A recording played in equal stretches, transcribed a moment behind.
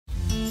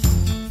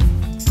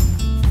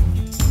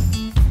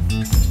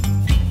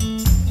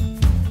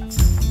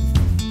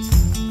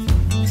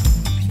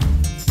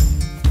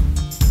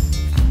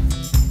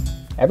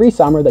Every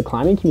summer, the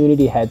climbing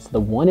community heads to the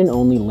one and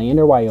only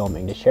Lander,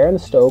 Wyoming to share in the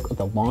stoke of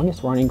the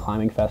longest running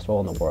climbing festival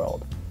in the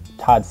world.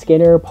 Todd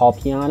Skinner, Paul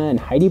Piana, and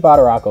Heidi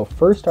Badaracco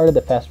first started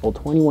the festival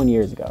 21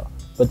 years ago,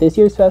 but this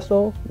year's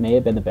festival may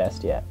have been the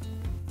best yet.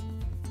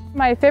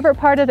 My favorite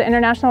part of the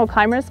International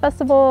Climbers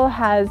Festival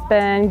has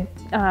been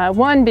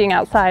one, being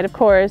outside of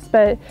course,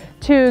 but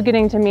two,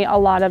 getting to meet a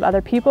lot of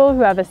other people who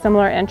have a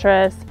similar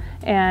interest,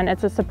 and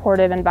it's a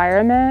supportive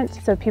environment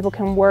so people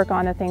can work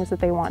on the things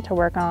that they want to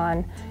work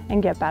on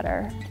and get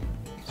better.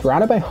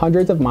 Surrounded by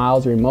hundreds of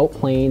miles of remote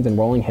plains and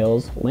rolling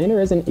hills,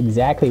 Lander isn't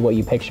exactly what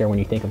you picture when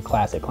you think of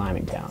classic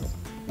climbing towns.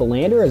 But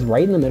Lander is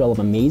right in the middle of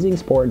amazing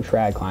sport and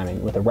trad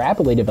climbing with a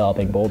rapidly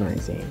developing bouldering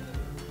scene.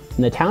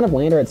 And the town of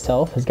Lander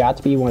itself has got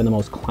to be one of the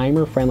most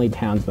climber-friendly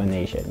towns in the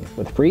nation,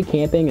 with free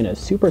camping and a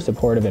super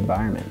supportive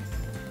environment.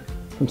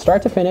 From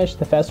start to finish,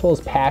 the festival is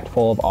packed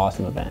full of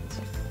awesome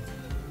events.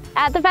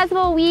 At the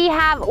festival, we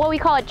have what we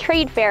call a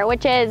trade fair,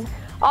 which is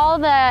all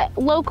the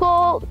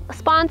local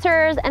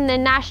sponsors and the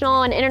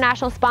national and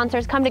international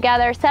sponsors come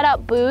together, set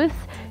up booths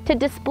to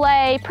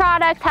display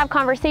products, have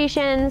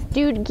conversations,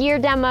 do gear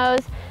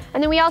demos.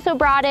 And then we also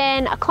brought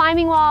in a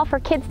climbing wall for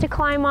kids to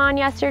climb on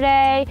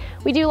yesterday.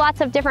 We do lots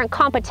of different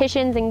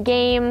competitions and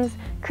games,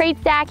 crate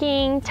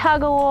stacking,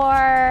 tug of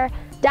war,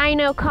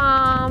 dyno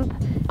comp,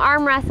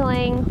 arm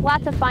wrestling,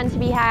 lots of fun to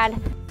be had.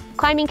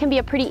 Climbing can be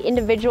a pretty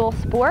individual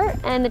sport,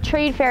 and the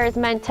trade fair is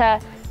meant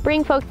to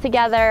bring folks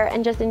together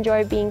and just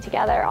enjoy being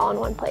together all in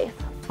one place.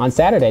 On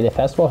Saturday, the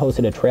festival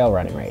hosted a trail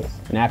running race,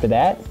 and after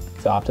that,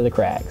 it's off to the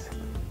crags.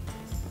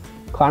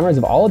 Climbers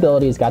of all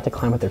abilities got to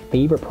climb with their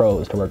favorite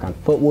pros to work on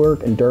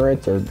footwork,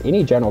 endurance, or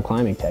any general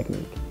climbing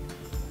technique.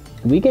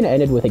 The weekend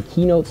ended with a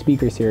keynote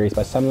speaker series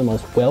by some of the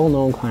most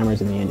well-known climbers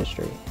in the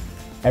industry.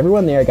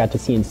 Everyone there got to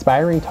see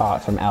inspiring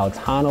talks from Alex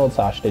Honnold,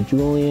 Sasha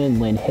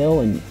DeJulian, Lynn Hill,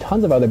 and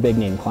tons of other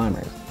big-name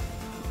climbers.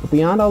 But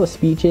beyond all the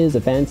speeches,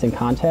 events, and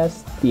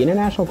contests, the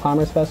International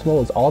Climbers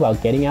Festival is all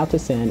about getting out to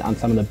send on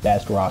some of the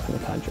best rock in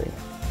the country.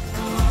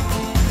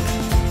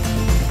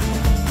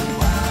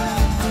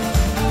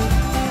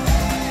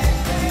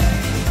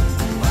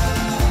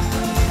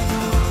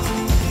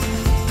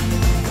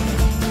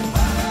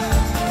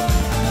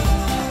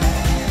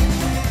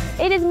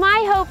 It is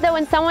my hope that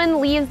when someone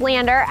leaves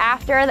Lander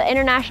after the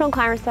International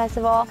Climbers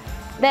Festival,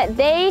 that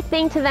they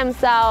think to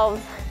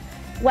themselves,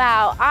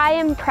 wow, I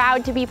am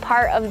proud to be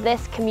part of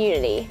this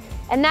community.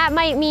 And that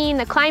might mean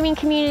the climbing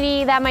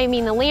community, that might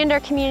mean the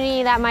Lander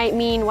community, that might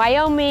mean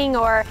Wyoming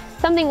or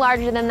something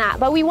larger than that.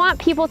 But we want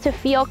people to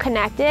feel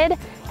connected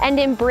and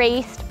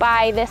embraced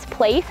by this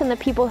place and the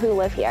people who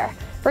live here,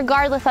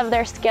 regardless of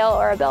their skill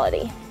or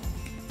ability.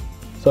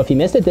 So if you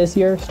missed it this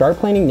year, start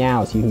planning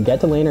now so you can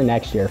get to Lander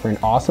next year for an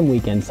awesome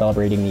weekend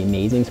celebrating the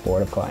amazing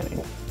sport of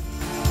climbing.